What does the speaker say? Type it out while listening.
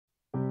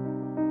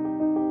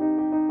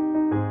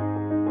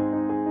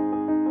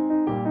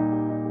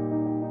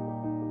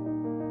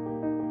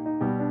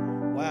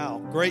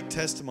great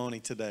testimony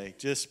today.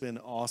 Just been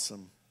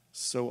awesome.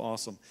 So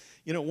awesome.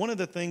 You know, one of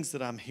the things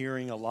that I'm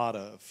hearing a lot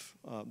of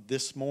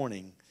this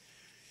morning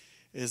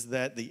is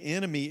that the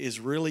enemy is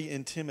really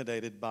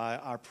intimidated by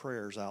our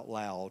prayers out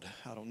loud.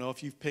 I don't know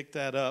if you've picked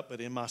that up,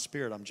 but in my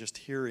spirit, I'm just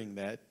hearing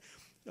that.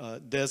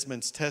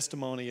 Desmond's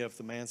testimony of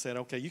the man saying,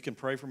 okay, you can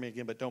pray for me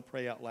again, but don't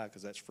pray out loud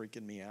because that's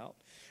freaking me out.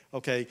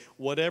 Okay,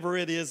 whatever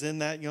it is in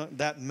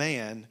that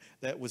man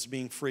that was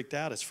being freaked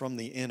out is from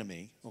the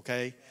enemy,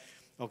 okay?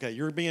 Okay,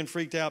 you're being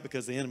freaked out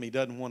because the enemy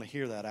doesn't want to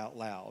hear that out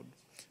loud.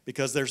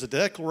 Because there's a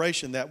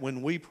declaration that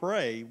when we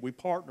pray, we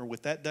partner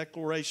with that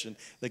declaration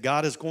that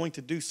God is going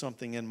to do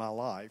something in my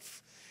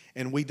life.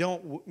 And we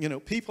don't, you know,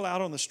 people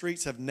out on the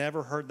streets have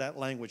never heard that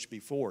language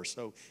before,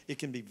 so it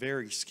can be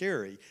very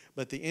scary.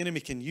 But the enemy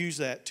can use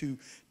that to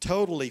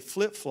totally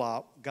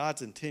flip-flop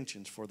God's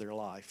intentions for their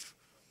life.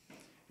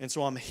 And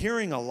so I'm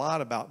hearing a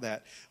lot about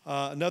that.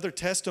 Another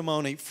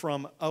testimony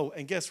from,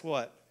 and guess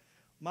what?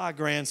 My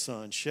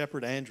grandson,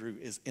 Shepherd Andrew,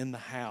 is in the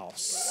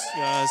house,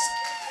 guys.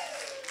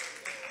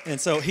 And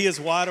so he is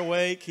wide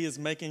awake. He is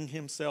making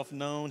himself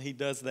known. He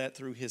does that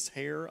through his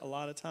hair a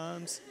lot of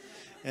times.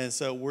 And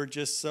so we're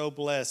just so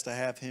blessed to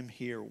have him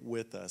here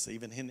with us.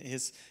 Even in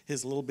his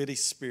little bitty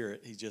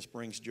spirit, he just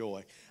brings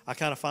joy. I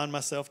kind of find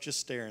myself just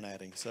staring at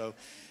him. So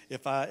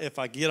if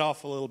I get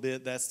off a little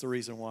bit, that's the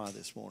reason why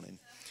this morning.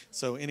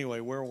 So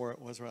anyway, where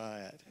was I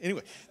at?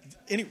 Anyway,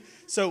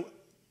 so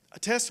a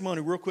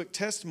testimony, real quick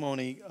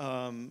testimony,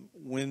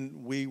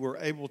 when we were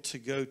able to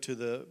go to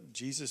the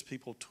Jesus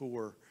People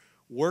Tour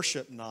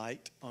worship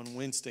night on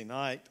Wednesday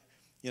night,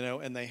 you know,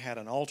 and they had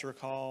an altar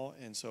call,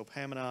 and so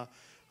Pam and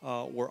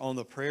I were on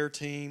the prayer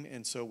team,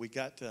 and so we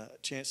got a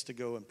chance to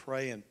go and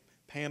pray, and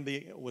Pam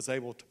was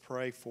able to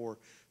pray for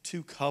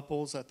 2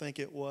 couples, I think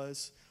it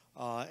was,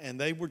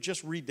 and they were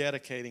just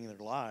rededicating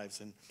their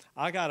lives, and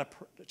I got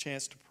a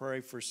chance to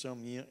pray for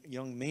some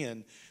young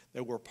men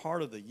that were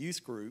part of the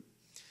youth group,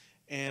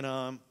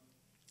 and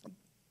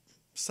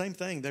same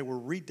thing, they were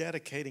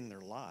rededicating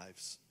their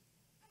lives.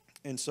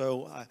 And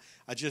so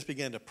I just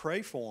began to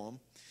pray for them.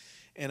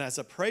 And as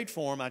I prayed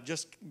for them,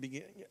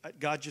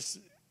 God just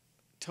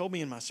told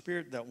me in my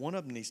spirit that one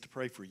of them needs to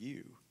pray for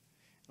you.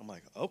 I'm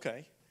like,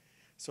 okay.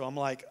 So I'm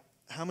like,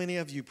 how many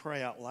of you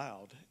pray out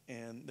loud?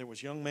 And there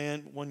was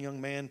one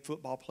young man,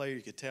 football player,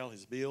 you could tell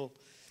his build.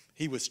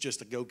 He was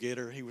just a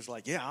go-getter. He was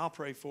like, yeah, I'll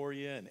pray for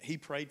you. And he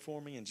prayed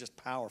for me and just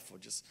powerful.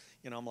 Just,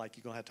 you know, I'm like,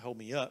 you're going to have to hold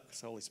me up because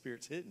the Holy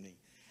Spirit's hitting me.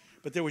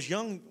 But there was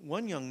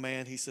one young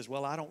man, he says,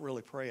 well, I don't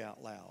really pray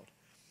out loud.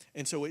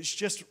 And so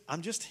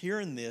I'm just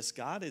hearing this.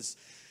 God is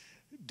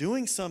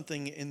doing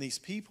something in these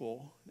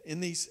people, in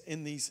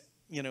these,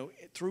 you know,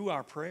 through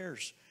our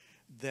prayers,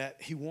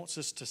 that He wants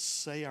us to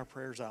say our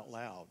prayers out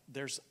loud.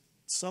 There's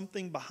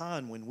something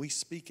behind when we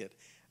speak it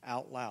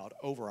out loud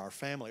over our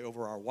family,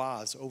 over our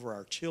wives, over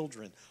our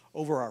children,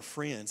 over our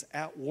friends,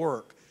 at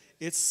work.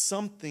 It's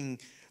something,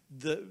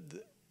 the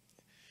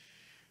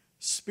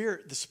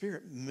Spirit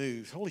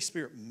moves. Holy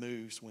Spirit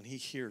moves when He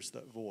hears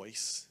that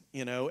voice.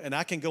 You know, and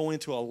I can go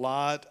into a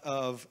lot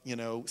of, you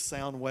know,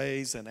 sound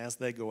waves and as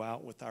they go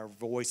out with our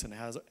voice and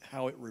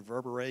how it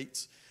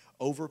reverberates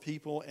over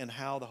people and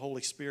how the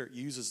Holy Spirit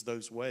uses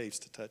those waves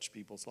to touch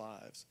people's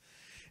lives.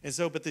 And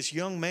so, but this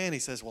young man, he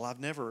says, well, I've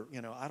never,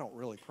 you know, I don't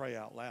really pray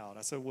out loud.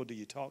 I said, well, do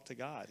you talk to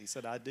God? He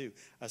said, I do.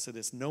 I said,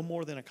 it's no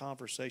more than a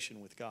conversation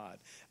with God.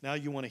 Now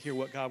you want to hear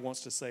what God wants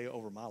to say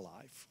over my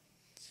life.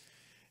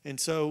 And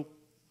so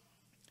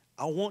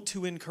I want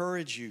to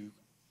encourage you,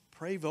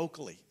 pray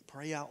vocally,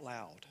 pray out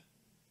loud.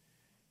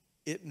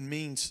 It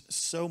means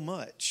so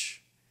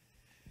much.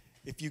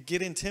 If you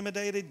get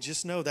intimidated,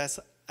 just know that's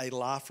a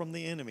lie from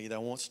the enemy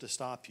that wants to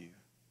stop you.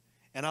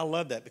 And I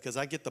love that because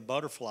I get the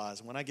butterflies.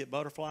 And when I get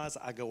butterflies,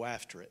 I go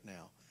after it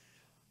now.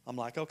 I'm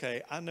like,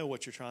 okay, I know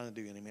what you're trying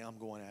to do, enemy. I'm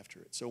going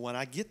after it. So when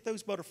I get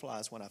those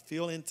butterflies, when I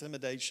feel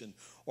intimidation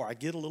or I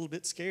get a little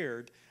bit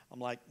scared, I'm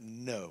like,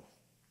 no.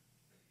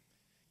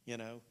 You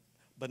know?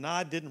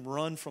 Benai didn't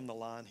run from the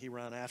lion. He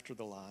ran after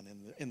the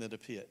lion in the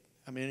pit.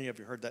 How many of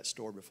you heard that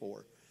story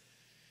before?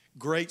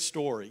 Great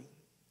story.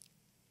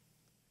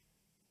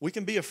 We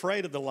can be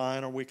afraid of the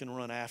lion or we can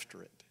run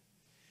after it.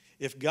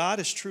 If God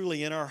is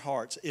truly in our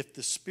hearts, if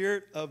the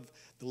Spirit of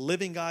the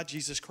living God,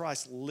 Jesus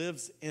Christ,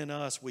 lives in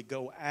us, we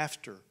go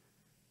after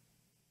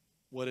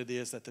what it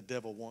is that the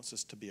devil wants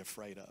us to be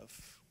afraid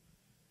of.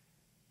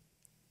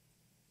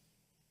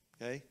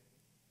 Okay?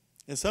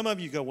 And some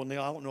of you go, well,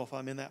 Neal, I don't know if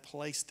I'm in that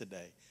place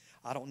today.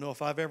 I don't know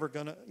if I've ever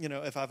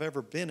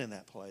been in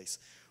that place.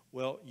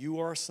 Well, you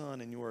are a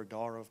son and you are a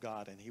daughter of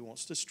God, and He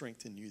wants to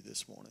strengthen you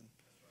this morning.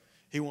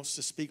 He wants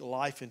to speak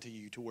life into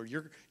you to where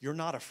you're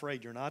not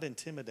afraid, you're not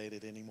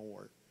intimidated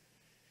anymore.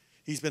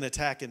 He's been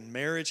attacking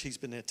marriage, He's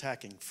been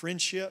attacking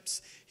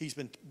friendships, He's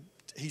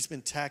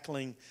been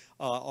tackling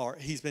or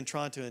He's been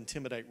trying to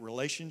intimidate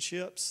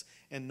relationships,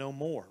 and no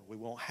more. We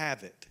won't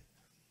have it.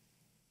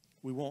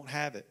 We won't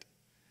have it.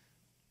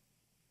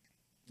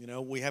 You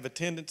know, we have a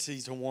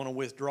tendency to want to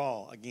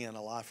withdraw. Again,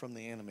 a lie from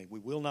the enemy. We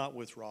will not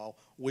withdraw.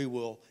 We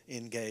will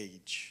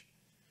engage.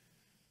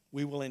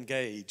 we will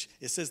engage.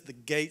 It says the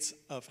gates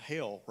of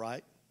hell,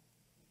 right?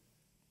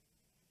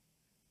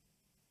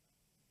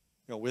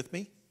 You with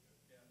me?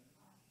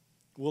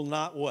 Will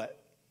not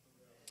what?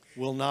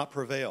 Will not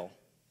prevail.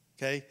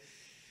 Okay?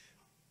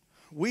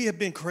 We have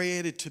been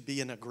created to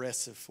be an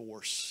aggressive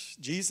force.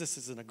 Jesus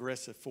is an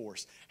aggressive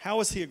force. How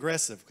is he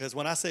aggressive? Because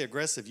when I say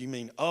aggressive, you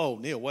mean, oh,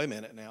 Neal, wait a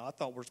minute now. I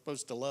thought we're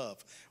supposed to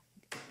love.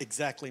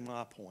 Exactly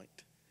my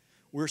point.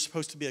 We're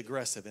supposed to be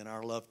aggressive in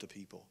our love to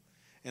people.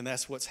 And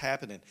that's what's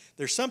happening.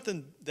 There's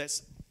something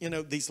that's,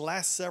 these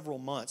last several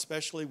months,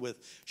 especially with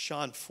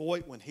Sean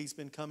Foyt when he's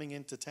been coming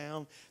into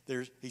town,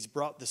 he's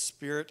brought the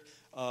spirit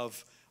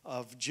of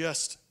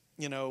just,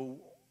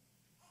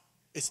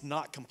 it's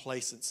not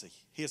complacency.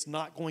 He is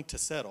not going to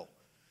settle.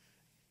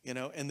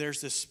 And there's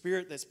this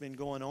spirit that's been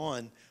going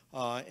on,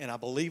 and I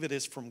believe it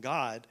is from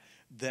God,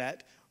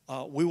 that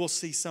we will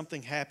see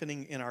something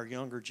happening in our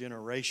younger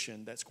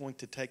generation that's going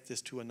to take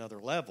this to another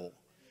level.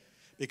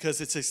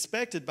 Because it's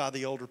expected by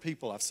the older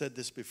people. I've said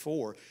this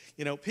before.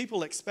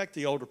 People expect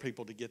the older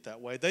people to get that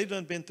way. They've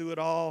done been through it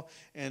all,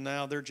 and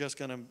now they're just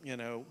going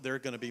to, they're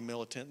going to be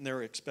militant, and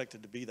they're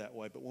expected to be that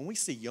way. But when we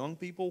see young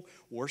people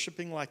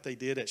worshiping like they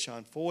did at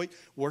Sean Foyt,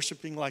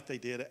 worshiping like they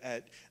did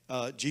at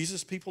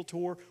Jesus People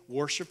Tour,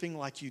 worshiping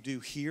like you do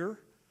here,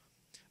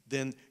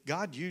 then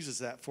God uses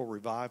that for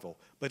revival.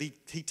 But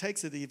he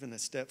takes it even a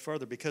step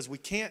further, because we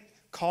can't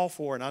call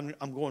for, and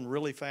I'm going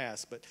really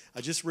fast, but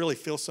I just really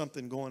feel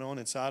something going on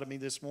inside of me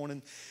this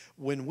morning.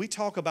 When we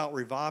talk about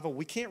revival,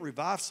 we can't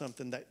revive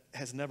something that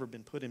has never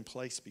been put in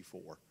place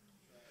before.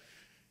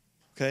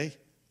 Okay?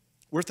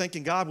 We're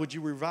thinking, God, would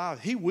you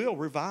revive? He will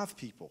revive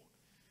people.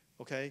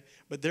 Okay?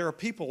 But there are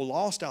people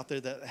lost out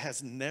there that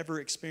has never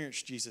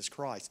experienced Jesus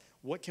Christ.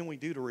 What can we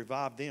do to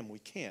revive them? We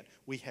can't.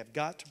 We have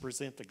got to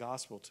present the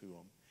gospel to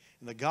them.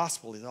 And the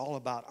gospel is all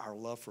about our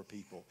love for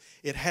people.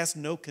 It has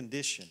no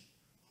condition.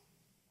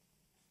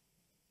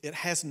 It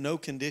has no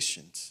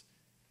conditions.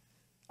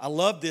 I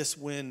love this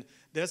when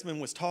Desmond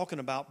was talking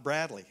about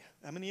Bradley.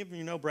 How many of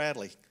you know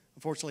Bradley?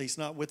 Unfortunately, he's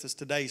not with us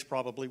today. He's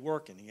probably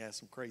working. He has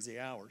some crazy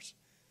hours.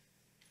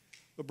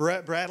 But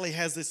Bradley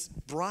has this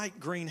bright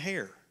green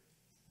hair.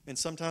 And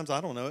sometimes, I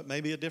don't know, it may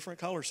be a different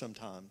color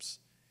sometimes.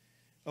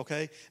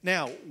 Okay?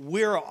 Now,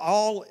 we're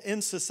all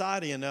in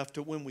society enough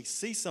to when we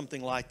see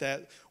something like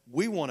that,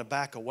 we want to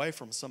back away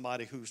from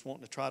somebody who's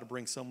wanting to try to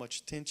bring so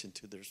much attention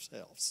to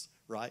themselves.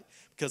 Right?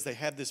 Because they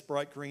have this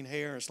bright green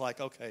hair, and it's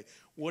like, okay,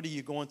 what are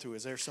you going through?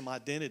 Is there some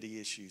identity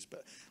issues?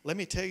 But let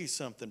me tell you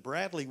something.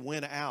 Bradley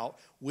went out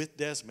with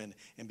Desmond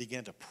and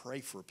began to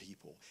pray for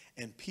people,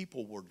 and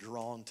people were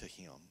drawn to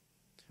him.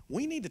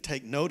 We need to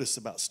take notice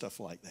about stuff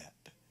like that.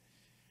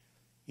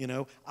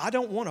 I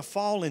don't want to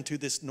fall into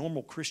this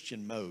normal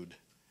Christian mode.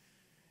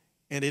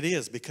 And it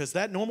is, because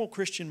that normal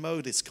Christian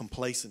mode is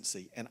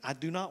complacency, and I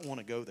do not want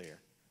to go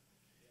there.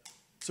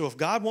 So if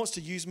God wants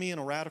to use me in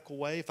a radical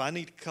way, if I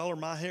need to color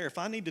my hair, if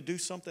I need to do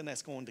something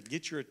that's going to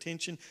get your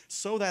attention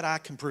so that I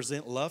can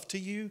present love to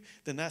you,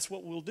 then that's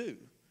what we'll do.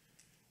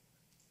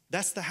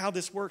 That's how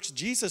this works.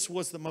 Jesus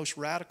was the most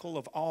radical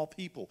of all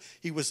people.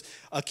 He was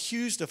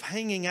accused of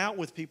hanging out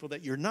with people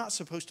that you're not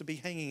supposed to be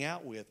hanging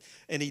out with.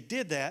 And he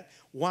did that.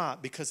 Why?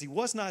 Because he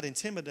was not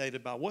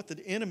intimidated by what the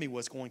enemy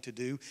was going to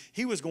do.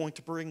 He was going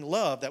to bring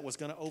love that was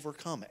going to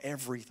overcome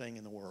everything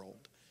in the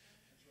world.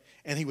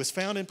 And he was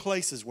found in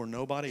places where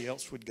nobody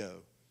else would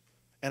go.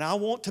 And I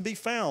want to be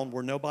found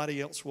where nobody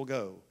else will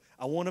go.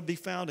 I want to be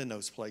found in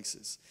those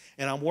places.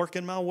 And I'm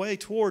working my way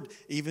toward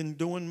even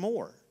doing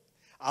more.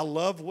 I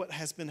love what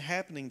has been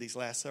happening these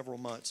last several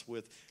months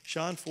with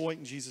Sean Foyt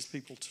and Jesus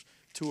People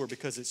Tour,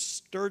 because it's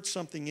stirred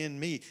something in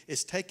me.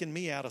 It's taken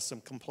me out of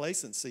some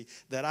complacency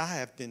that I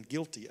have been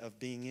guilty of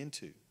being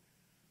into.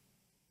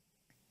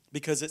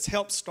 Because it's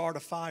helped start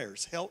a fire.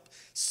 It's helped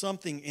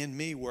something in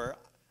me where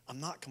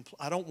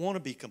I don't want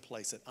to be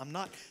complacent. I'm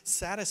not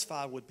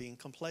satisfied with being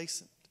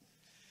complacent.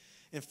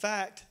 In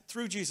fact,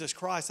 through Jesus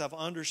Christ, I've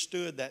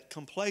understood that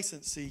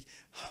complacency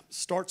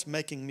starts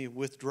making me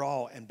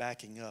withdraw and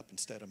backing up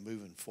instead of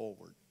moving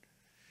forward.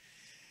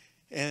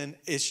 And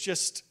it's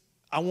just,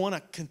 I want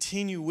to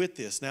continue with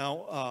this.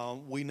 Now,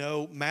 we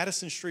know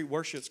Madison Street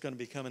Worship is going to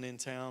be coming in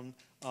town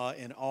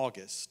in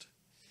August.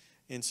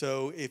 And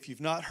so if you've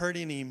not heard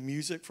any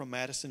music from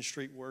Madison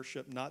Street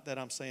Worship, not that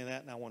I'm saying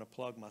that and I want to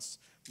plug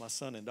my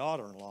son and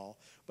daughter-in-law,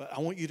 but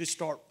I want you to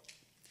start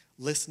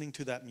listening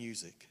to that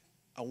music.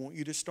 I want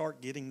you to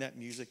start getting that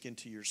music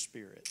into your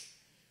spirit.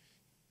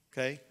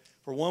 Okay?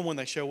 For one, when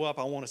they show up,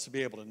 I want us to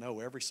be able to know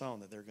every song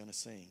that they're going to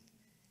sing.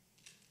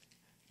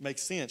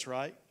 Makes sense,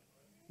 right?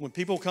 When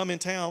people come in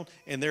town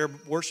and their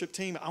worship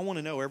team, I want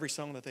to know every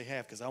song that they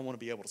have because I want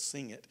to be able to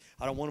sing it.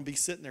 I don't want to be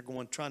sitting there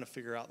trying to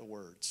figure out the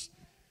words.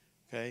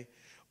 Okay?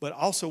 But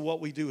also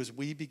what we do is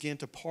we begin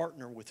to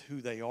partner with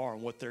who they are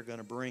and what they're going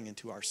to bring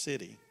into our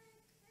city.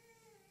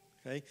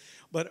 Okay?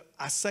 But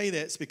I say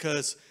that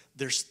because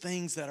there's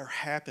things that are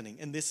happening.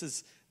 And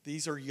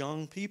these are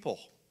young people.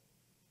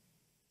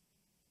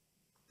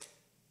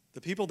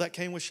 The people that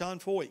came with Sean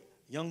Foyt,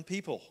 young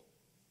people.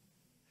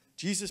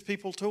 Jesus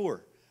People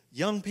Tour,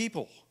 young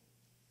people.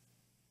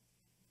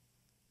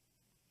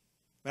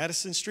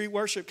 Madison Street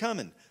Worship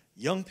coming.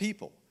 Young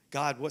people.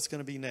 God, what's going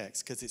to be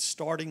next? Because it's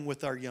starting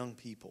with our young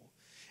people.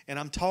 And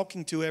I'm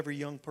talking to every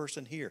young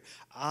person here.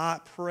 I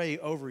pray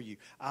over you.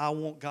 I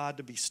want God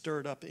to be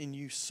stirred up in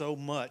you so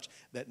much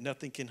that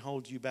nothing can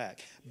hold you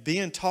back.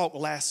 Ben talked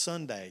last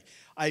Sunday,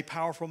 a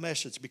powerful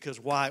message, because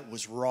why? It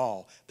was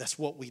raw. That's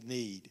what we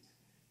need.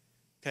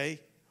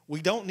 Okay?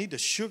 We don't need to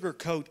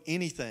sugarcoat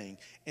anything.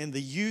 And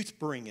the youth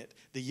bring it.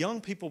 The young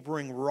people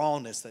bring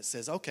rawness that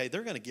says, okay,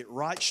 they're going to get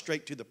right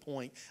straight to the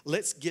point.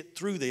 Let's get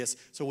through this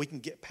so we can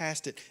get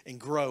past it and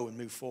grow and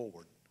move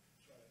forward.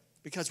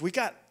 Because we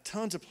got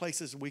tons of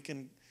places we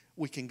can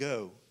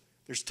go.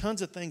 There's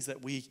tons of things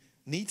that we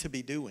need to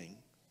be doing,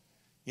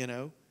 you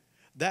know.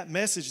 That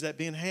message that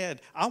Ben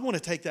had, I want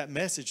to take that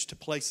message to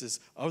places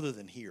other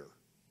than here.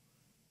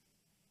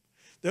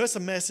 There's a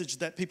message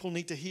that people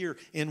need to hear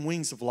in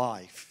Wings of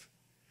Life.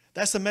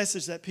 That's a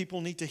message that people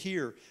need to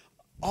hear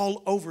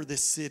all over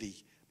this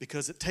city,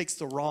 because it takes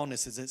the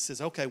rawness and it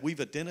says, okay,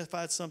 we've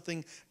identified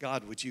something.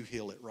 God, would you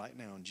heal it right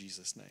now in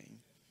Jesus'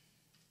 name?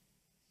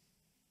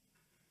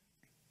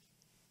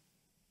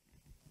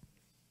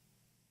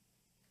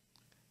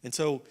 And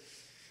so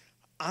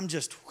I'm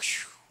just,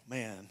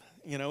 man,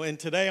 you know, and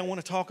today I want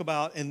to talk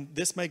about, and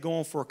this may go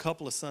on for a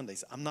couple of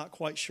Sundays. I'm not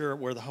quite sure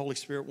where the Holy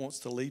Spirit wants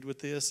to lead with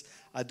this.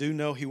 I do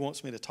know He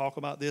wants me to talk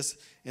about this,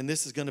 and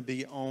this is going to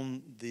be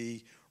on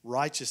the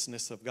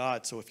righteousness of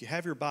God. So if you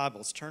have your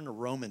Bibles, turn to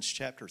Romans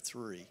chapter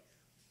 3.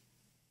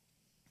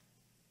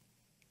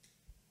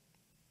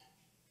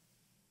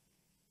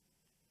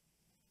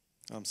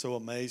 I'm so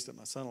amazed at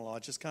my son-in-law. I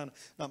just kind of,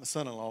 not my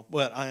son-in-law,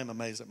 but I am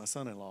amazed at my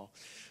son-in-law.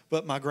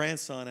 But my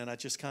grandson, and I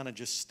just kind of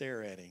just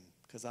stare at him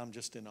because I'm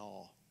just in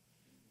awe.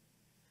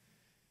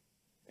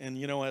 And,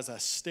 you know, as I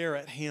stare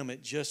at him,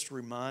 it just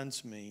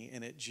reminds me,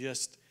 and it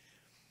just,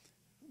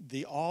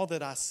 the awe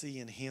that I see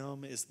in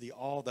him is the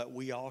awe that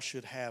we all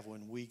should have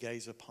when we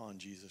gaze upon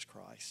Jesus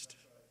Christ.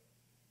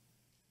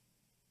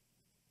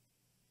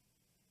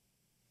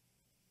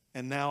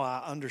 And now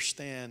I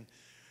understand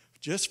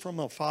just from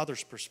a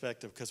father's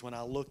perspective, because when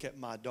I look at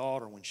my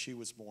daughter when she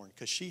was born,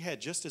 because she had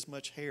just as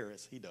much hair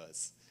as he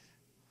does.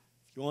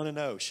 If you want to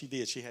know, she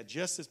did. She had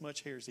just as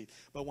much hair as he.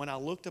 But when I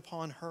looked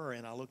upon her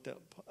and I looked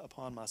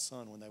upon my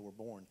son when they were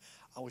born,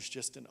 I was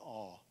just in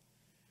awe.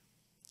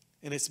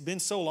 And it's been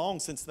so long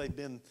since they've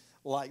been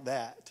like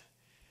that,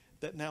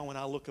 that now when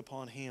I look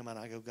upon him and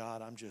I go,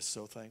 God, I'm just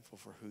so thankful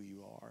for who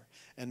you are.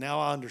 And now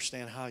I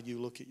understand how you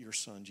look at your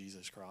son,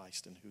 Jesus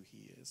Christ, and who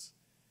he is.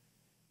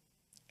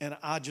 And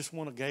I just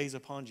want to gaze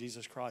upon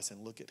Jesus Christ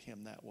and look at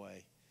him that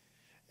way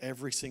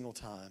every single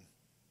time.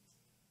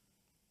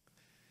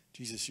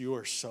 Jesus, you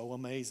are so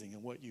amazing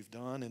in what you've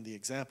done, and the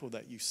example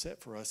that you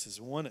set for us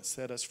is one that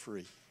set us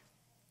free.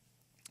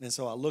 And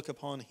so I look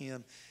upon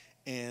him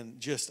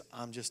and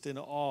I'm just in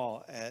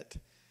awe at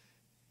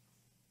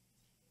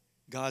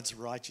God's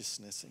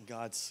righteousness and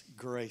God's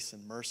grace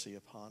and mercy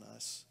upon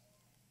us.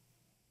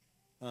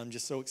 I'm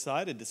just so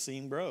excited to see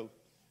him grow.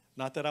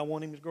 Not that I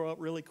want him to grow up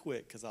really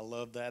quick, because I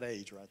love that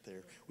age right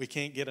there. We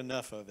can't get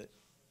enough of it,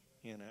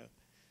 you know.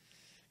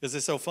 Because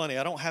it's so funny.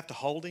 I don't have to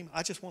hold him.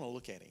 I just want to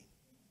look at him.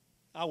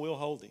 I will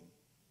hold him,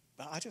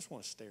 but I just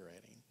want to stare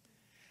at him.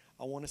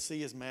 I want to see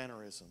his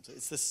mannerisms.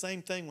 It's the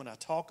same thing when I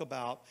talk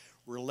about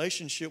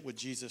relationship with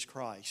Jesus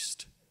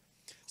Christ.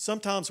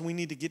 Sometimes we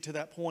need to get to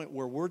that point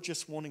where we're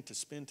just wanting to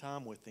spend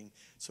time with him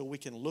so we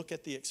can look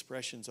at the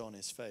expressions on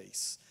his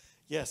face.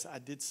 Yes, I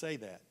did say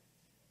that.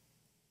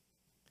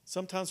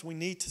 Sometimes we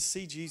need to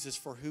see Jesus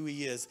for who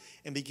he is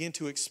and begin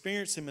to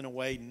experience him in a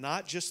way,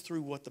 not just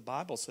through what the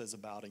Bible says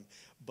about him,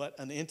 but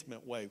an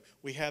intimate way.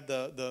 We have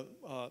the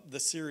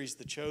series,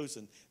 The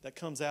Chosen, that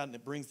comes out and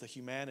it brings the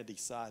humanity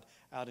side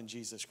out in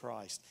Jesus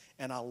Christ.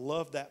 And I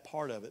love that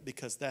part of it,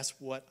 because that's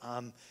what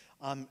I'm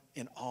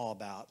in awe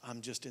about.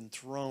 I'm just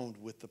enthroned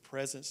with the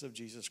presence of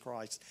Jesus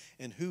Christ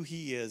and who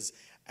he is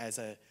as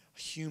a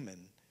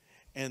human.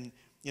 And,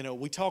 you know,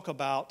 we talk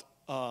about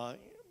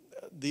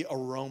the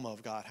aroma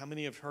of God. How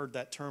many have heard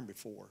that term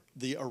before?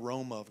 The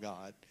aroma of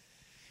God.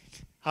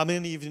 How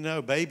many of you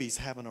know babies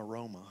have an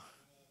aroma?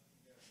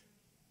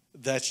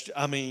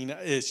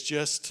 It's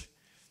just,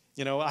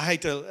 you know,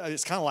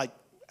 it's kind of like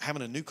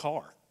having a new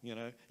car, you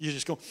know. You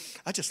just go,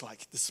 I just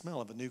like the smell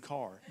of a new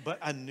car. But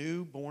a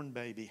newborn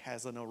baby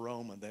has an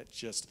aroma that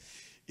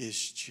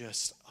is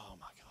just, oh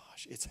my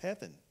gosh, it's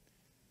heaven.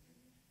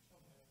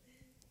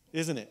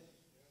 Isn't it?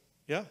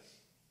 Yeah.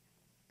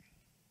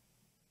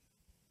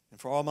 And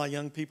for all my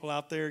young people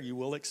out there, you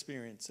will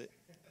experience it.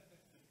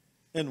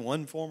 In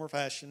one form or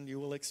fashion,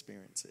 you will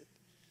experience it.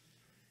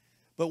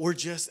 But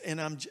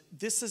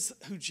this is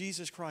who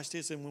Jesus Christ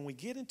is. And when we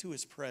get into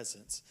his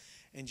presence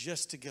and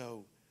just to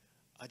go,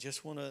 I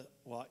just want to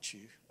watch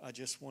you. I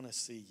just want to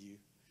see you.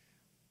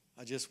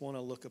 I just want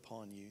to look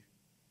upon you.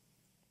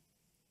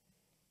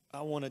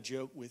 I want to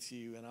joke with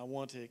you, and I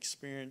want to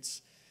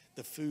experience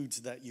the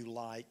foods that you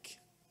like.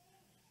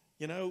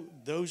 You know,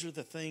 those are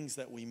the things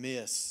that we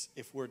miss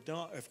if we're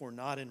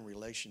not in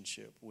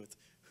relationship with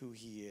who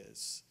he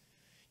is.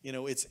 You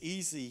know, it's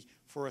easy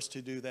for us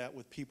to do that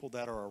with people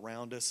that are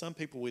around us. Some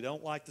people we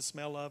don't like the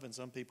smell of, and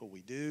some people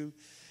we do,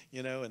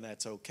 you know, and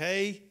that's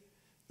okay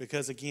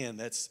because, again,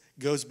 that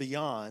goes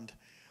beyond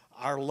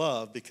our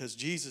love, because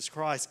Jesus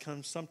Christ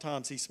comes,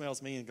 sometimes he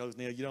smells me and goes,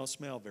 Neal, you don't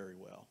smell very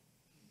well.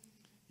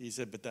 He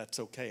said, but that's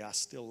okay. I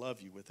still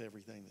love you with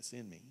everything that's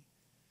in me.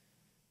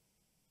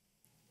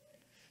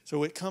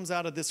 So it comes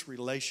out of this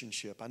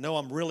relationship. I know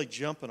I'm really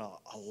jumping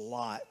a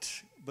lot,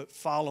 but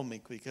follow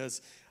me,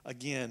 because,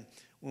 again,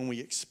 when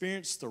we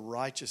experience the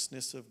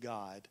righteousness of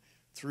God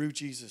through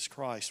Jesus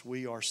Christ,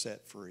 we are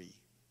set free.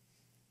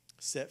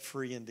 Set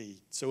free indeed.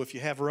 So if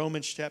you have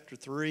Romans chapter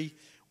 3,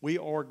 we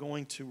are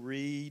going to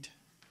read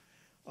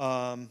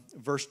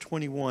verse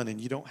 21, and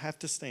you don't have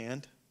to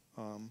stand.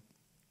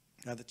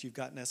 Now that you've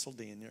got nestled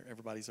in there,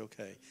 everybody's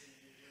okay.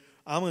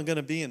 I'm going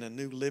to be in a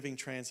New Living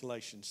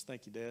Translations.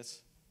 Thank you, Des.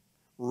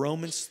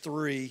 Romans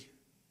 3,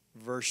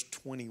 verse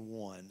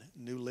 21,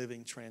 New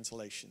Living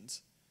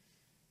Translations.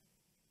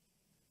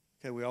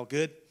 Okay, we all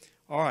good?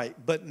 All right,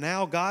 but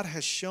now God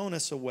has shown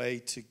us a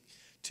way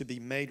to be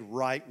made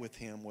right with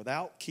him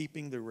without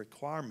keeping the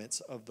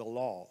requirements of the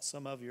law.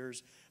 Some of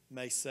yours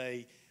may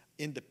say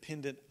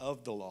independent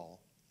of the law,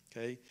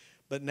 okay?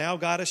 But now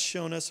God has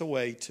shown us a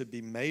way to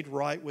be made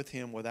right with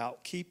him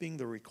without keeping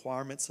the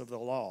requirements of the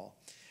law,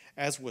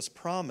 as was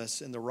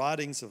promised in the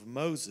writings of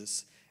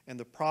Moses and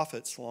the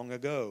prophets long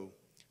ago.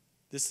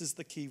 This is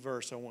the key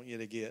verse I want you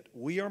to get.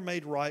 We are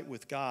made right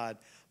with God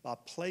by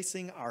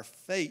placing our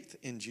faith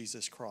in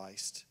Jesus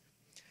Christ.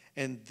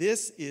 And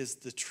this is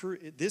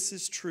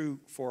true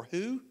for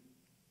who?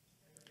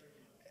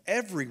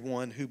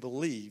 Everyone who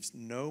believes,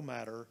 no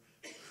matter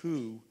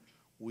who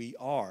we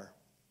are.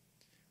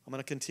 I'm going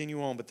to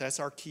continue on, but that's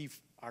our key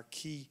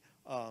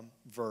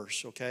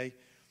verse, okay?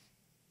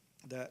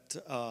 That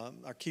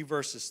our key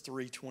verse is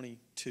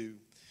 3:22.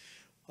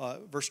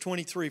 Verse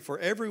 23, for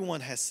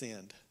everyone has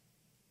sinned.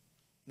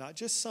 Not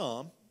just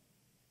some.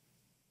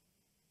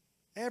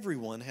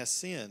 Everyone has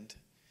sinned.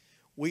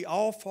 We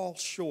all fall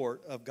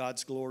short of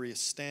God's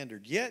glorious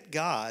standard. Yet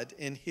God,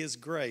 in his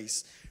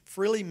grace,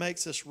 freely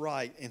makes us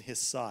right in his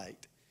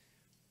sight.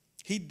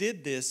 He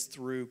did this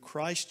through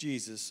Christ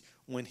Jesus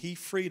when he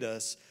freed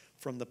us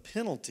from the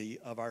penalty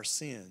of our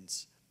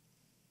sins.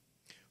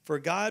 For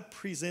God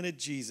presented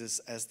Jesus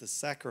as the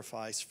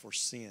sacrifice for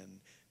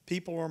sin.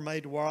 People are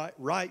made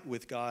right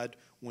with God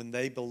when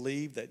they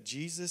believe that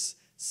Jesus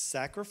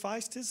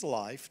sacrificed his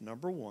life,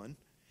 number one,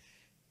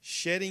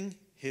 shedding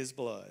his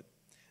blood.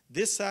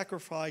 This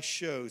sacrifice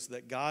shows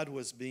that God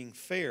was being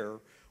fair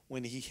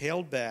when he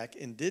held back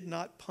and did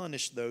not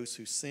punish those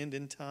who sinned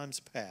in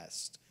times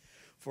past,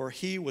 for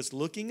he was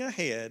looking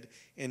ahead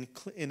and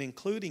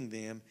including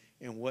them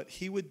in what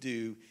he would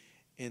do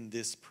in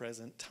this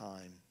present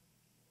time.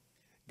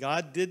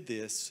 God did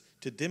this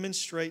to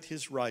demonstrate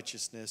his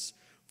righteousness,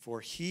 for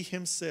he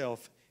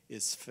himself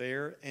is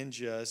fair and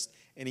just,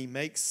 and he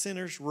makes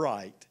sinners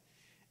right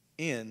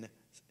in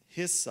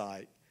his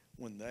sight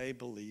when they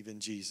believe in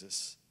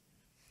Jesus.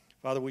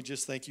 Father, we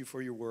just thank you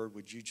for your word.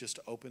 Would you just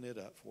open it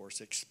up for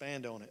us?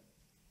 Expand on it.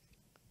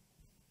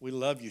 We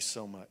love you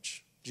so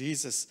much.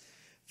 Jesus,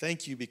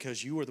 thank you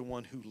because you are the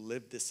one who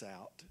lived this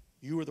out.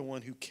 You are the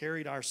one who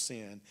carried our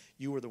sin.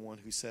 You are the one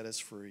who set us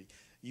free.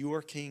 You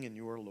are King and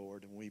you are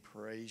Lord, and we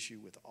praise you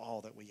with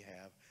all that we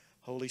have.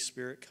 Holy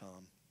Spirit,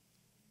 come.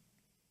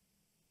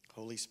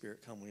 Holy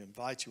Spirit, come. We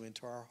invite you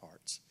into our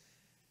hearts.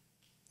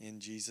 In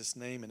Jesus'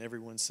 name, and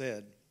everyone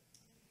said,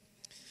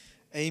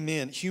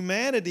 amen.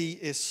 Humanity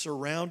is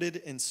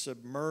surrounded and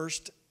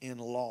submerged in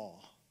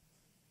law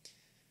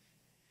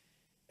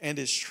and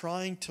is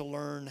trying to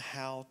learn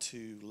how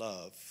to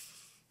love.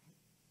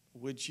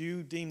 Would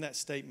you deem that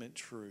statement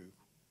true?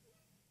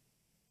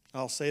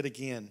 I'll say it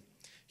again.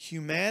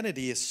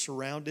 Humanity is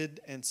surrounded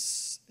and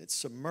it's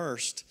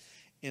submersed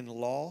in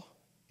law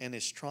and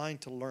is trying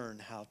to learn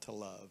how to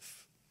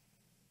love.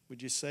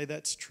 Would you say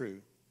that's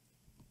true?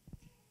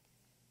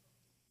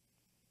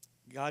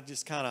 God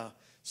just kind of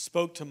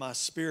spoke to my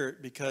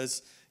spirit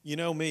because, you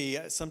know me,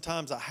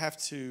 sometimes I have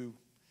to,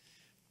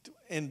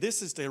 and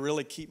this is to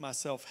really keep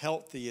myself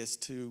healthy, is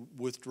to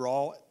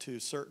withdraw to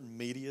certain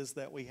medias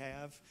that we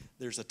have.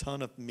 There's a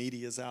ton of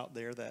medias out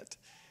there that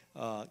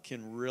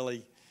can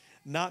really,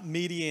 not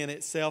media in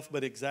itself,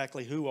 but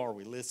exactly who are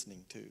we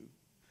listening to?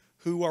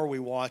 Who are we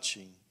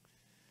watching?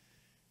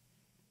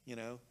 You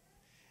know?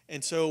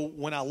 And so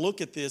when I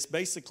look at this,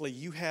 basically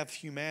you have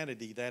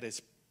humanity that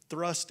is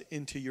thrust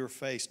into your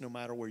face no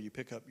matter where you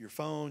pick up your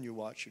phone, you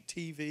watch your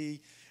TV,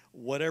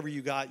 whatever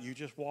you got, you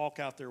just walk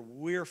out there.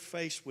 We're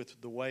faced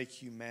with the way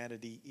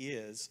humanity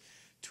is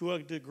to a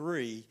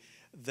degree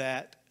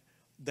that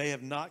they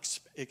have not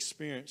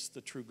experienced the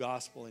true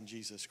gospel in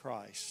Jesus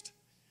Christ.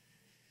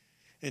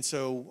 And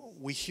so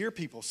we hear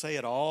people say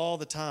it all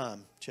the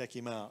time. Check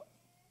him out.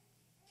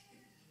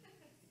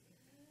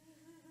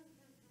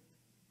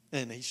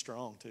 And he's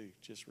strong too,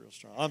 just real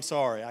strong. I'm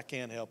sorry, I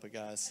can't help it,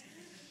 guys.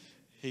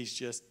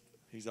 He's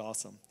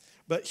awesome.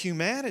 But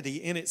humanity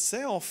in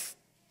itself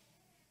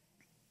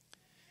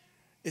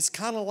is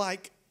kind of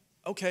like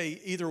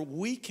okay, either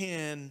we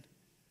can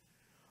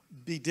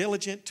be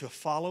diligent to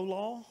follow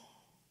law,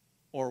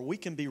 or we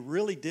can be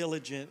really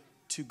diligent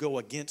to go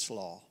against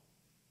law.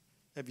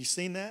 Have you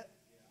seen that?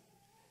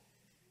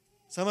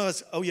 Some of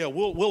us, oh yeah,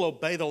 we'll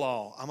obey the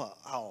law.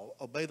 I'll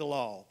obey the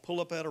law.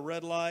 Pull up at a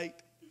red light.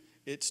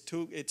 It's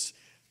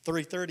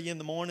 3:30 in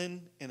the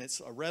morning, and it's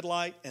a red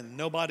light, and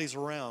nobody's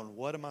around.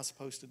 What am I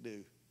supposed to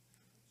do?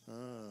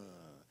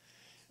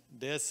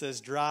 Des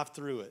says drive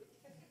through it.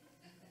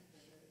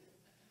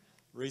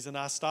 Reason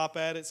I stop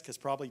at it is because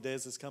probably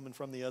Des is coming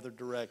from the other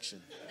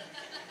direction.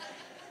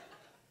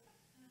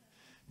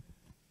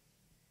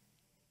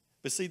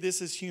 But see,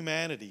 this is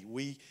humanity.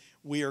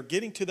 We are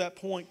getting to that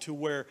point to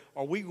where,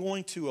 are we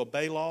going to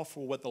obey law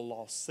for what the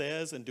law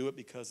says and do it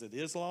because it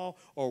is law,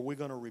 or are we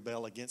going to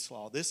rebel against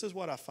law? This is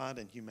what I find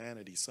in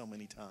humanity so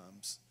many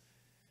times.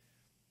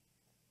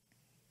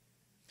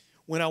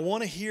 When I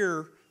want to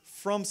hear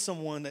from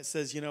someone that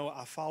says,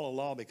 I follow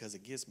law because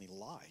it gives me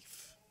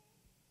life.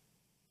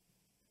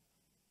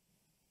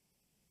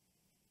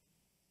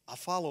 I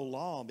follow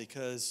law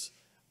because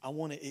I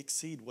want to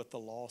exceed what the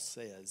law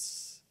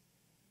says.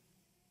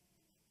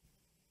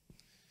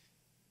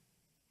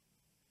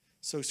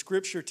 So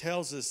Scripture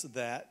tells us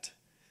that,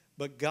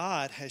 but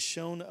God has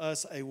shown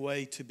us a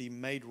way to be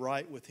made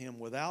right with Him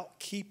without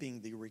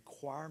keeping the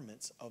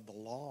requirements of the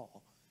law.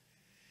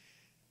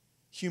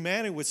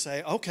 Humanity would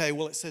say, okay,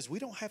 well, it says we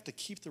don't have to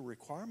keep the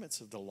requirements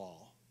of the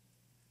law.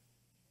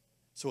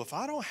 So if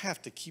I don't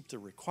have to keep the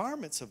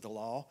requirements of the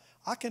law,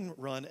 I can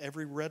run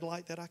every red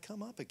light that I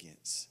come up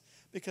against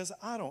because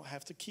I don't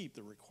have to keep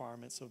the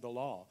requirements of the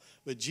law.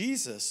 But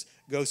Jesus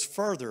goes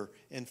further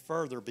and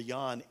further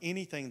beyond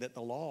anything that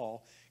the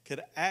law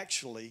could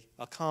actually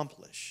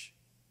accomplish.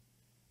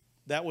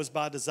 That was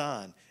by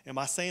design. Am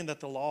I saying that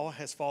the law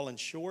has fallen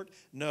short?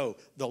 No.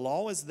 The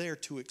law is there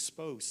to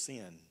expose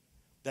sin.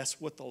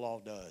 That's what the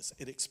law does.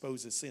 It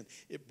exposes sin.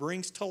 It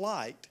brings to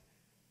light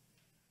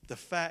the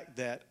fact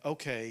that,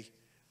 okay,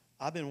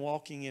 I've been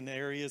walking in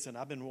areas and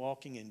I've been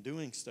walking and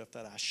doing stuff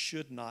that I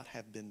should not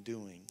have been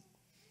doing.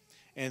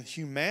 And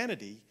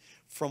humanity,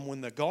 from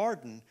when the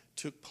garden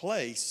took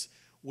place,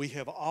 we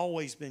have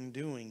always been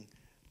doing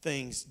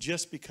things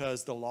just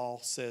because the law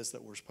says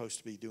that we're supposed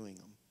to be doing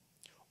them,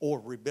 or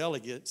rebel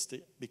against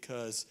it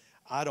because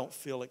I don't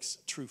feel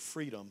true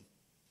freedom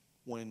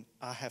when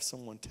I have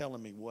someone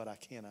telling me what I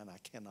can and I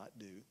cannot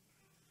do.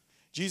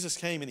 Jesus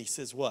came and He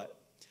says what?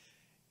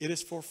 It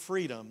is for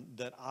freedom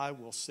that I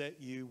will set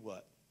you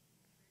what?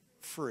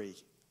 Free.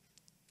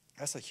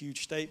 That's a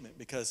huge statement,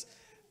 because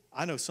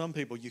I know some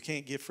people you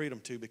can't give freedom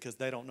to because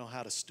they don't know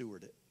how to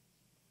steward it.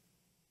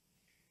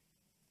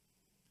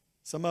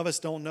 Some of us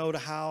don't know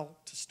how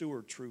to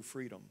steward true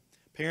freedom.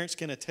 Parents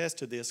can attest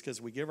to this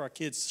because we give our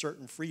kids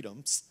certain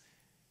freedoms,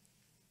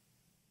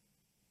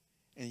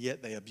 and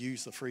yet they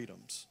abuse the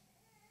freedoms.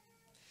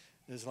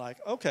 It's like,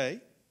 okay,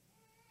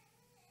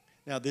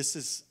 now this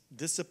is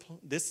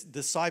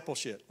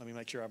discipleship. Let me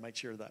make sure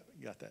that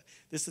you got that.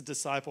 This is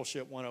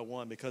discipleship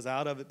 101, because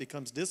out of it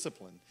becomes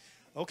discipline.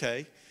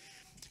 Okay,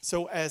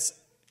 so as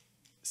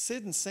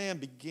Sid and Sam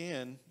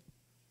began,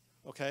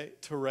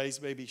 to raise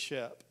baby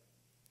Shep,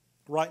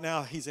 right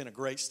now he's in a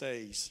great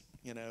stage,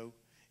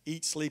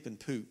 eat, sleep, and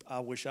poop.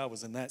 I wish I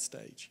was in that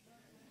stage.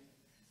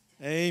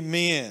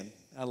 Amen.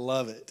 I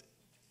love it.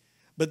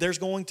 But there's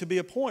going to be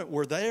a point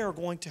where they are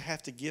going to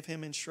have to give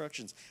him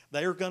instructions.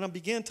 They are going to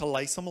begin to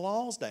lay some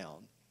laws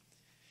down.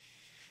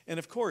 And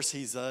of course,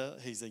 he's a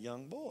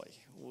young boy.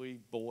 We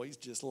boys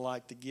just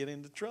like to get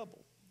into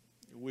trouble.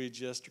 We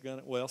just are going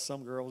to, well,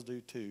 some girls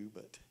do too,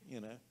 but,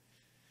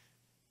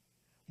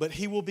 But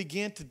he will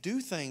begin to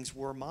do things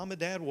where mom and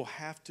dad will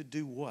have to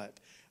do what?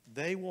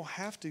 They will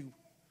have to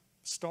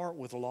start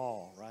with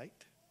law, right?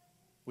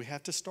 We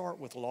have to start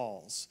with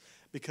laws.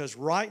 Because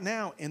right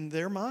now, in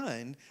their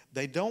mind,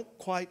 they don't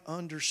quite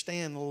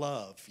understand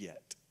love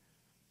yet.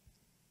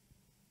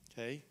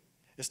 Okay?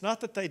 It's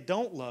not that they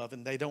don't love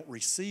and they don't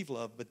receive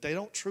love, but they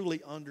don't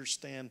truly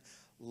understand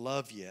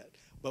love yet.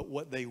 But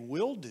what they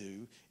will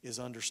do is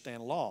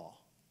understand law.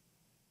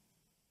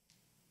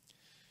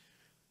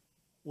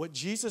 What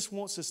Jesus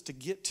wants us to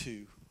get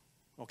to,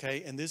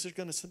 okay, and this is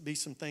going to be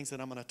some things that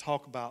I'm going to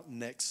talk about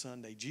next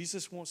Sunday.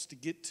 Jesus wants to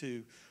get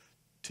to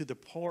the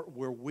part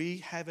where we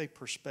have a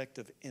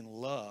perspective in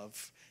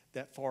love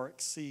that far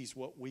exceeds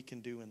what we can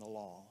do in the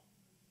law.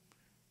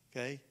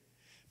 Okay?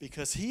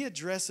 Because He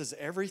addresses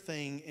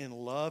everything in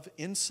love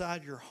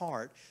inside your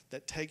heart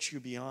that takes you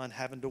beyond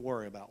having to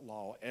worry about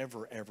law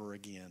ever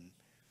again.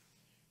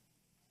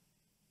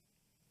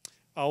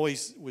 I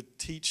always would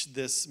teach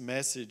this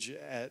message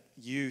at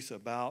youth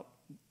about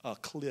a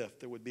cliff.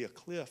 There would be a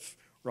cliff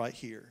right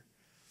here.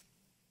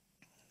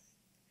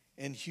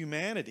 And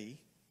humanity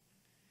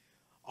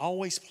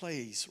always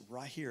plays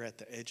right here at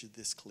the edge of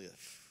this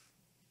cliff.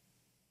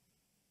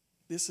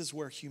 This is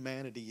where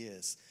humanity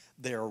is.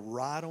 They're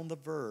right on the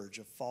verge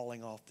of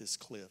falling off this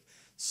cliff.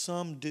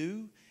 Some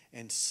do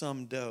and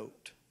some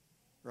don't,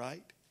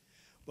 right?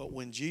 But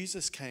when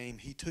Jesus came,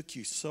 He took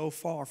you so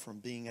far from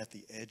being at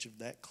the edge of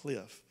that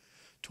cliff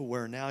to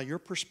where now your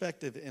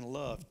perspective in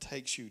love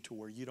takes you to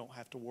where you don't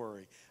have to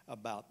worry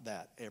about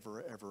that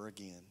ever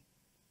again.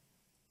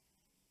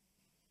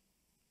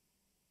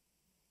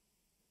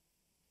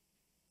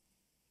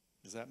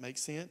 Does that make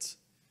sense?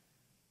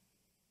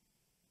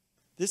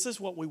 This is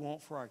what we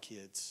want for our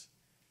kids.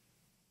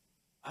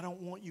 I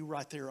don't want you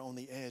right there on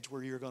the edge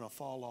where you're going to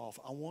fall off.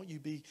 I want you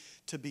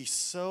to be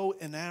so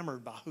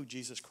enamored by who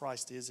Jesus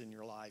Christ is in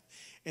your life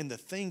and the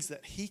things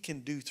that He can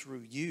do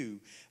through you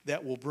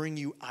that will bring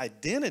you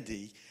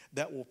identity,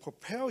 that will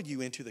propel you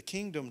into the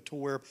kingdom to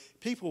where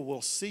people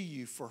will see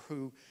you for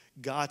who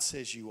God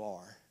says you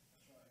are.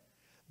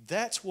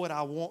 That's what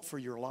I want for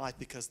your life,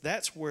 because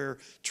that's where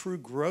true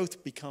growth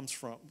comes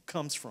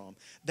from.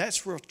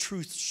 That's where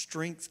true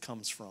strength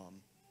comes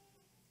from.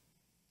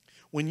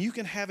 When you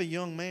can have a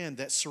young man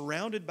that's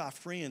surrounded by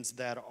friends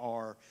that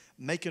are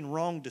making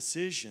wrong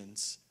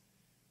decisions,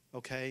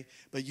 okay,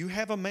 but you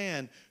have a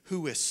man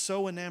who is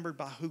so enamored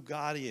by who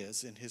God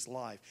is in his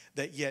life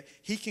that yet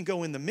he can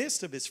go in the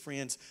midst of his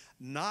friends,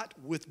 not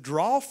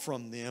withdraw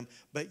from them,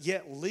 but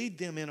yet lead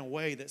them in a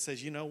way that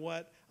says, you know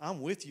what,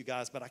 I'm with you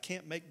guys, but I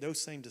can't make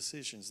those same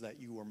decisions that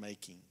you are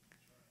making.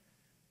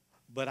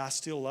 But I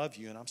still love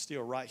you, and I'm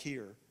still right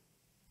here.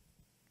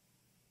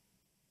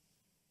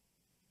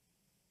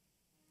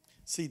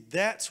 See,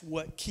 that's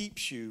what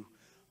keeps you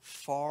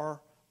far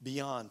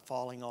beyond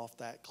falling off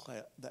that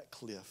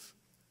cliff.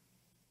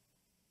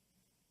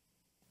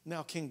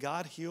 Now, can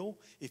God heal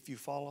if you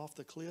fall off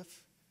the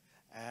cliff?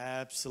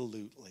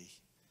 Absolutely.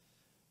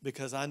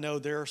 Because I know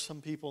there are some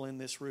people in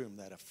this room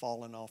that have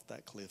fallen off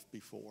that cliff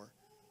before.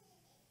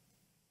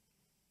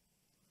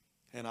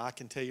 And I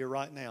can tell you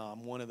right now,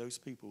 I'm one of those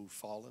people who've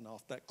fallen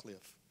off that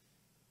cliff.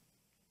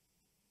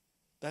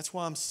 That's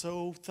why I'm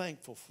so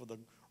thankful for the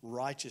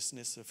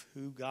righteousness of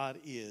who God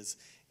is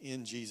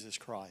in Jesus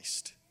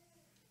Christ.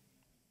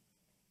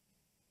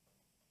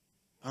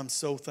 I'm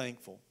so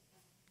thankful.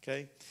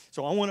 Okay?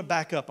 So I want to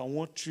back up. I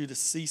want you to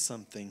see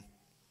something.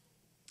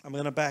 I'm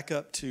going to back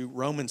up to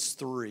Romans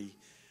 3,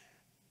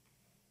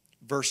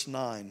 verse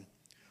 9.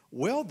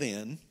 Well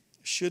then,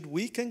 should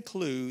we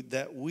conclude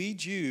that we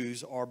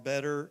Jews are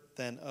better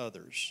than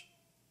others?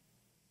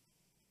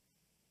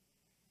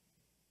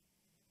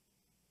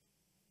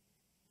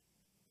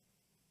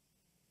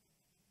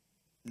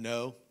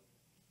 No,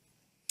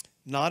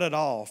 not at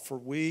all, for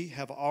we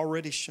have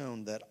already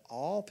shown that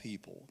all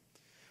people,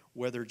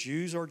 whether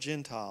Jews or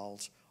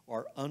Gentiles,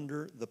 are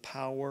under the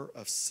power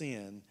of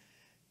sin,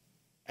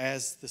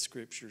 as the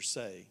Scriptures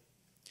say.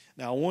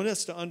 Now, I want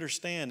us to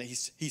understand,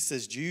 he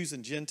says Jews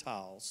and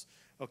Gentiles,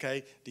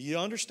 okay? Do you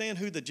understand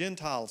who the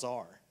Gentiles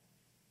are?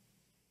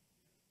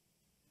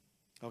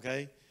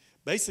 Okay?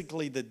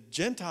 Basically, the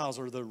Gentiles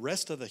are the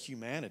rest of the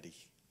humanity.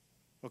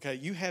 Okay,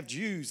 you have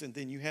Jews and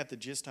then you have the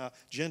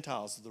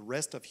Gentiles, the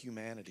rest of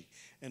humanity,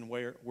 and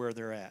where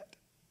they're at.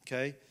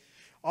 Okay?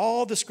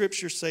 All the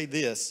Scriptures say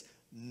this: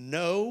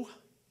 no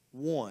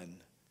one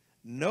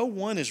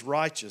is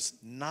righteous,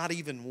 not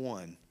even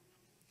one.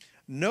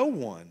 No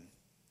one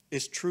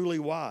is truly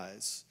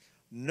wise.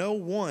 No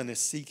one is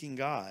seeking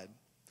God.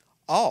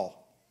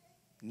 All,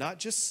 not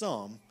just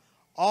some,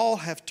 all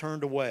have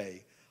turned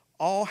away.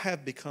 All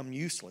have become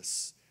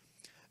useless.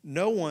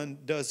 No one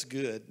does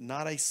good,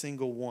 not a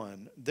single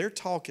one. Their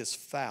talk is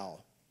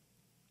foul,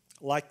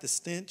 like the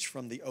stench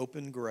from the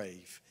open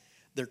grave.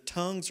 Their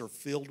tongues are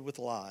filled with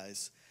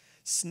lies.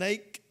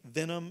 Snake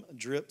venom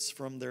drips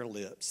from their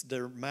lips.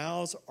 Their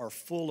mouths are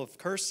full of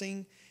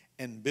cursing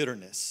and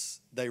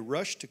bitterness. They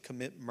rush to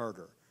commit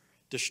murder.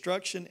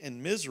 Destruction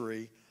and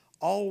misery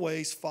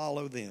always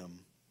follow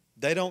them.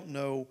 They don't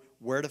know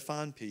where to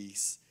find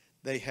peace.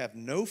 They have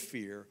no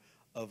fear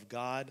of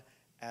God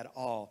at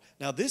all.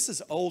 Now, this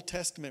is Old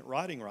Testament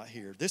writing right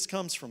here. This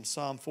comes from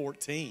Psalm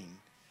 14,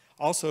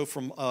 also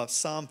from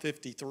Psalm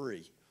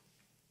 53.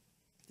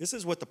 This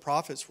is what the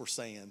prophets were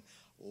saying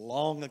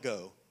long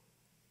ago.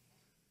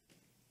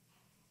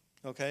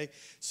 Okay?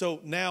 So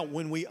now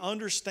when we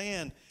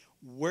understand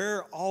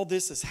where all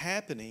this is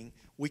happening,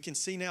 we can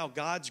see now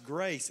God's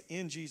grace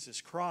in Jesus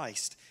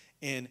Christ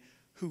and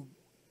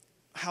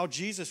how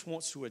Jesus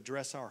wants to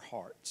address our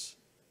hearts.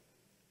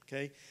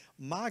 Okay?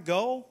 My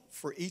goal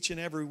for each and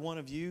every one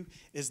of you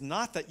is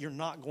not that you're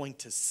not going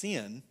to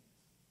sin,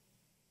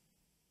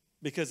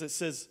 because it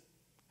says,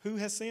 who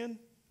has sinned?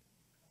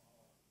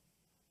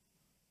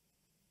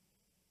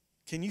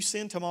 Can you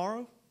sin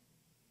tomorrow?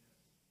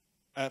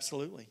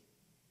 Absolutely.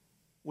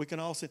 We can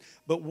all sin.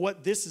 But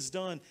what this has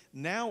done,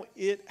 now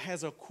it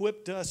has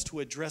equipped us to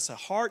address a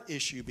heart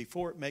issue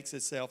before it makes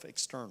itself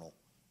external.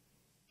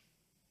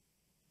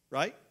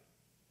 Right?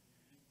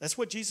 That's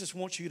what Jesus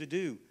wants you to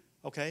do.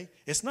 Okay?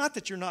 It's not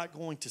that you're not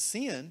going to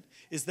sin.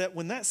 It's that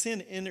when that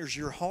sin enters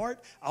your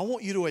heart, I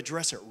want you to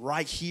address it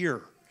right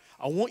here.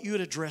 I want you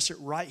to address it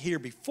right here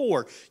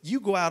before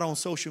you go out on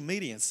social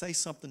media and say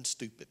something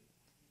stupid.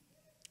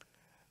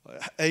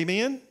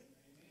 Amen?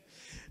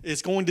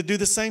 It's going to do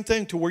the same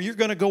thing to where you're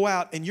going to go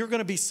out and you're going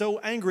to be so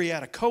angry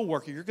at a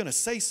coworker, you're going to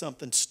say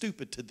something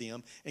stupid to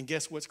them, and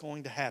guess what's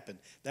going to happen?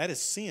 That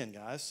is sin,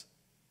 guys.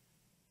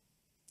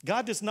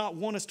 God does not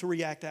want us to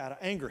react out of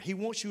anger. He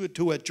wants you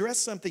to address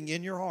something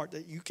in your heart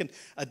that you can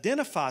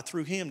identify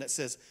through Him that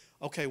says,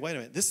 okay, wait a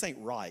minute, this ain't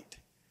right.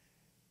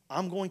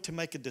 I'm going to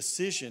make a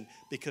decision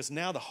because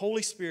now the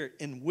Holy Spirit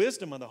and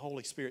wisdom of the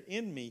Holy Spirit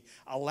in me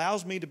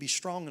allows me to be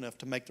strong enough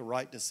to make the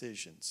right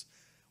decisions.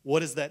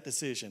 What is that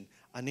decision?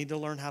 I need to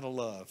learn how to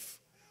love.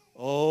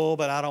 Oh,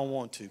 but I don't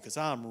want to because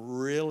I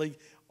want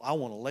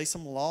to lay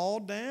some law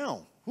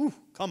down. Whew,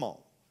 come on.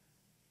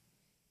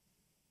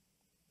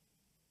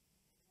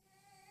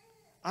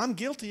 I'm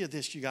guilty of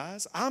this, you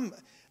guys.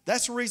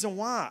 That's the reason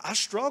why I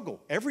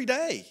struggle every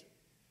day.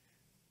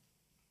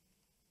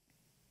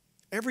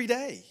 Every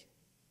day.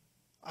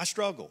 I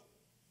struggle.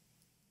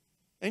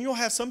 And you'll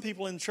have some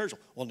people in the church,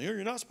 well, Neal,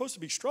 you're not supposed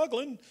to be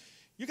struggling.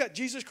 You got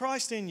Jesus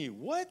Christ in you.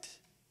 What?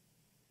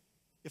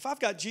 If I've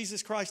got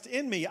Jesus Christ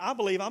in me, I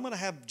believe I'm going to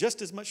have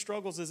just as much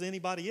struggles as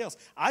anybody else.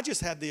 I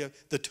just have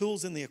the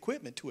tools and the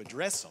equipment to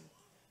address them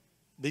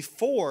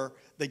before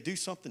they do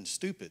something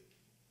stupid,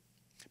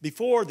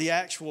 before the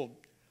actual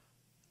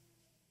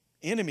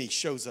enemy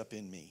shows up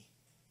in me.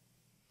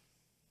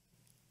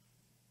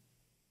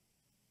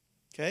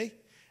 Okay?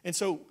 And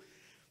so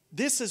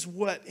this is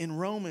what in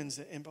Romans,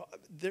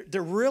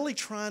 they're really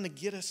trying to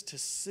get us to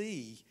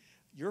see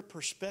your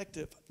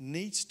perspective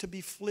needs to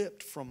be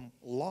flipped from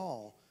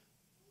law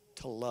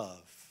to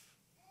love.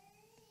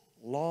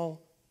 Law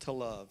to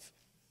love.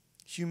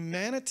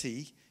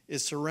 Humanity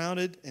is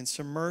surrounded and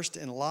submerged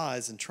in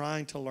lies and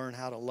trying to learn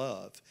how to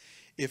love.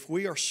 If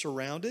we are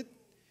surrounded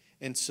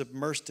and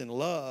submerged in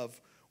love,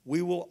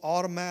 we will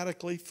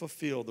automatically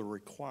fulfill the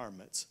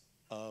requirements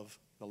of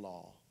the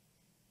law.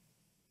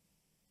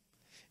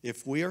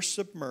 If we are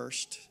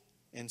submerged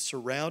and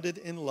surrounded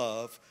in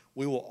love,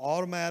 we will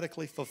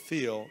automatically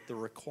fulfill the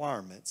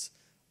requirements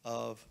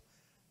of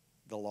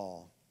the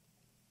law.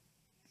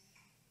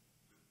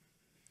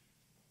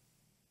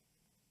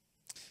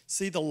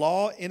 See, the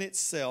law in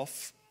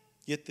itself,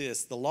 get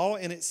this, the law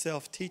in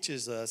itself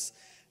teaches us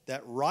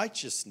that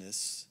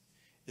righteousness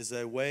is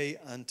a way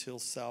until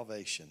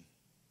salvation.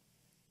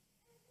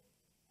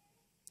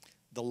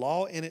 The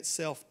law in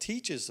itself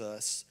teaches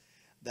us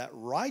that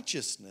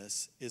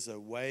righteousness is a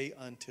way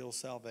until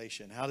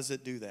salvation. How does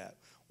it do that?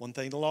 One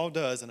thing the law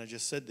does, and I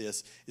just said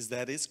this, is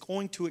that it's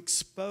going to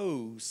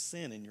expose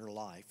sin in your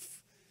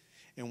life.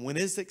 And when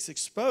it's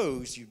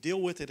exposed, you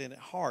deal with it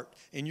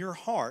in your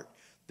heart,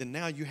 then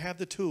now you have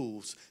the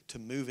tools to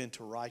move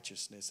into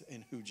righteousness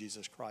in who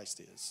Jesus Christ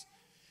is.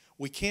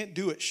 We can't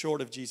do it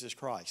short of Jesus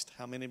Christ.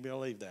 How many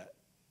believe that?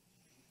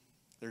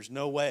 There's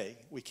no way.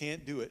 We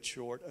can't do it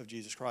short of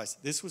Jesus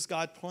Christ. This was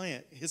God's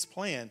plan, His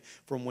plan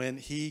from when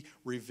He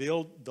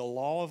revealed the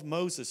law of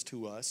Moses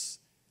to us,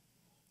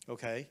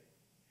 okay,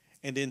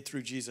 and then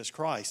through Jesus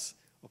Christ,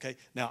 okay.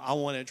 Now, I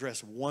want to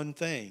address one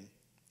thing,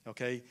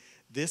 okay.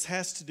 This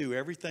has to do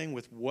everything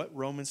with what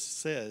Romans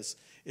says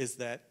is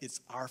that it's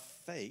our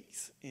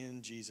faith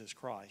in Jesus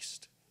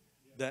Christ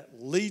that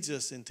leads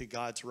us into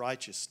God's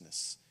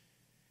righteousness.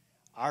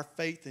 Our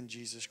faith in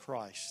Jesus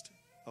Christ,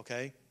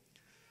 okay.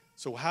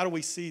 So how do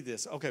we see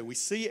this? Okay, we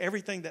see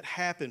everything that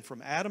happened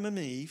from Adam and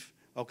Eve,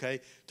 okay,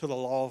 to the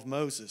law of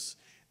Moses.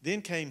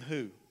 Then came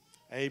who?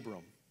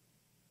 Abram.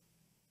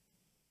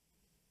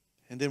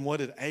 And then what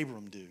did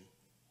Abram do?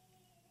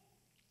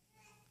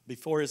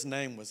 Before his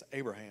name was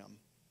Abraham.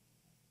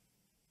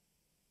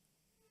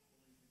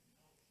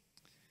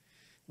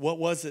 What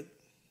was it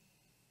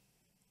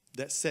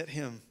that set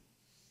him,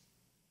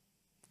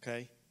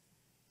 okay,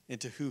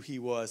 into who he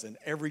was? And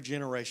every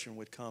generation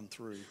would come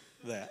through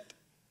that.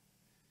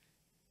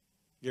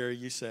 Gary,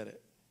 you said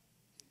it.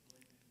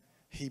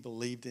 He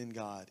believed in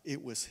God.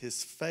 It was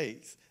his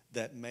faith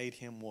that made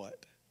him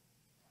what?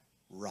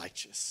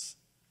 Righteous.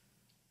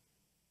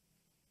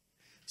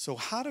 So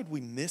how did we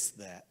miss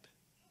that?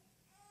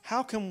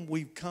 How come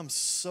we've come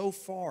so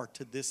far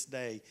to this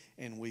day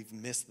and we've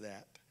missed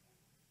that?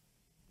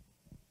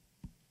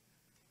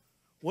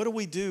 What do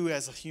we do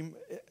as a human?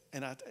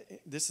 And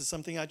this is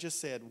something I just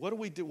said. What do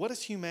we do? What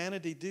does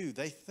humanity do?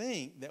 They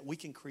think that we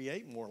can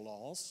create more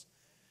laws.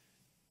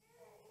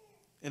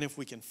 And if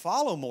we can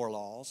follow more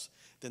laws,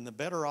 then the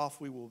better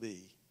off we will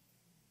be.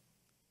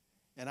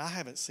 And I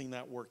haven't seen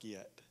that work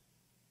yet.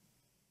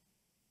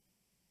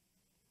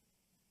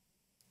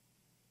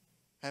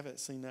 Haven't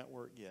seen that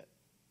work yet.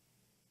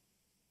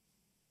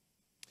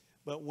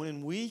 But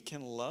when we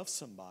can love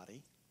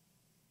somebody,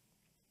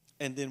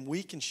 and then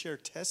we can share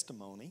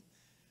testimony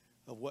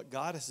of what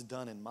God has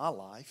done in my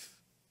life,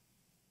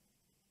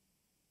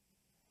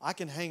 I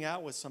can hang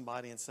out with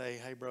somebody and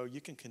say, hey, bro, you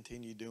can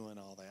continue doing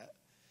all that.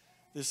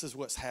 This is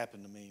what's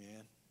happened to me,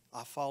 man.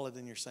 I followed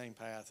in your same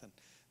path, and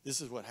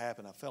this is what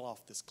happened. I fell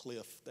off this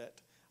cliff that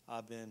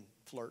I've been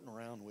flirting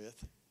around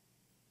with.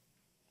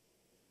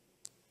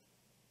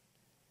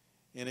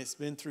 And it's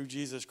been through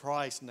Jesus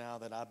Christ now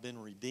that I've been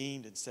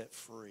redeemed and set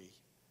free.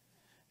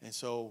 And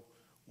so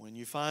when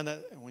you find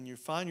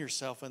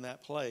yourself in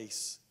that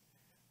place,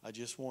 I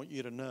just want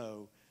you to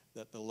know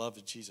that the love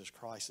of Jesus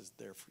Christ is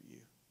there for you.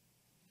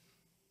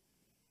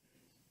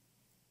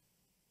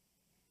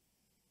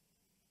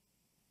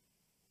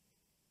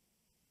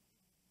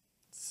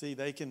 See,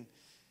 they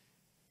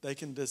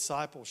can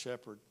disciple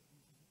shepherd,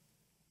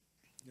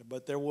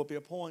 but there will be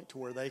a point to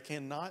where they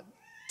cannot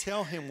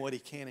tell him what he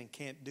can and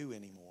can't do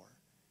anymore.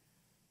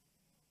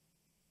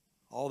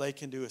 All they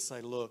can do is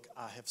say, look,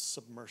 I have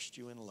submersed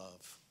you in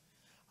love.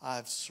 I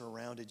have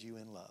surrounded you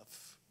in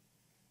love.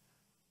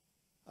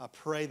 I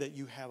pray that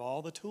you have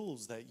all the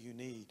tools that you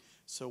need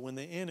so when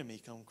the enemy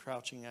comes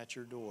crouching at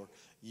your door,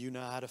 you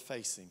know how to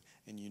face him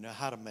and you know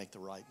how to make the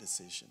right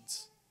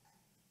decisions.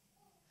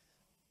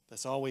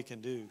 That's all we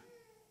can do.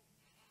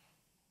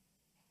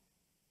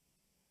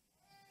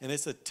 And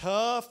it's a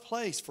tough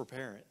place for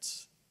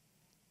parents.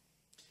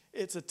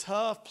 It's a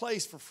tough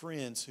place for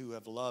friends who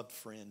have loved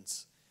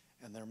friends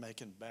and they're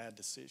making bad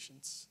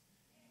decisions.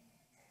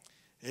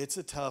 It's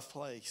a tough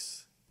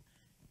place.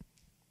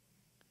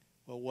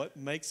 Well, what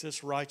makes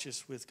us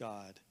righteous with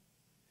God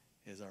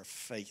is our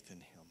faith in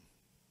him.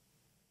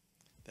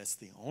 That's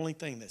the only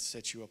thing that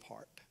sets you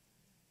apart,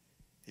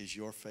 is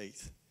your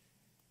faith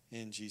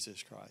in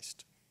Jesus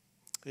Christ.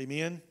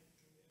 Amen.